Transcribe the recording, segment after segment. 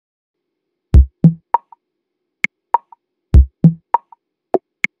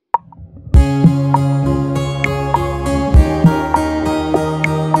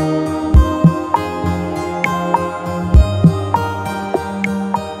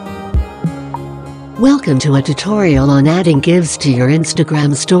Welcome to a tutorial on adding GIFs to your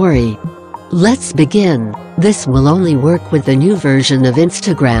Instagram story. Let's begin. This will only work with the new version of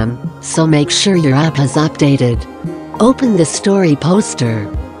Instagram, so make sure your app has updated. Open the story poster.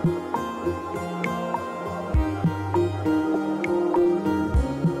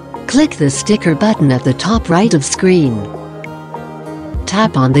 Click the sticker button at the top right of screen.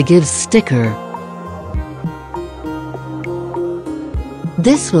 Tap on the GIFs sticker.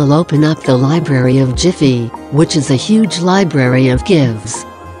 This will open up the library of GIFS, which is a huge library of GIFs.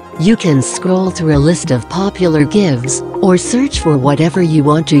 You can scroll through a list of popular GIFs, or search for whatever you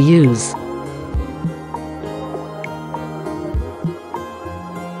want to use.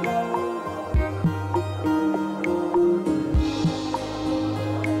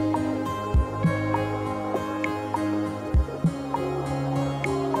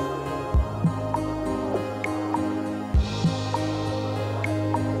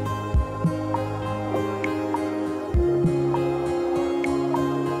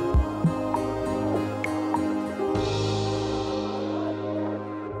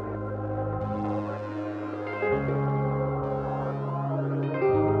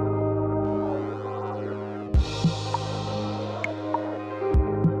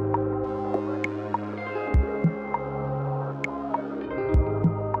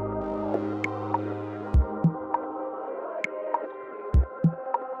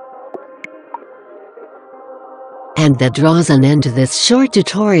 And that draws an end to this short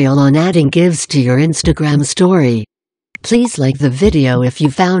tutorial on adding GIFs to your Instagram story. Please like the video if you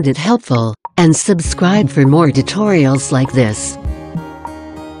found it helpful, and subscribe for more tutorials like this.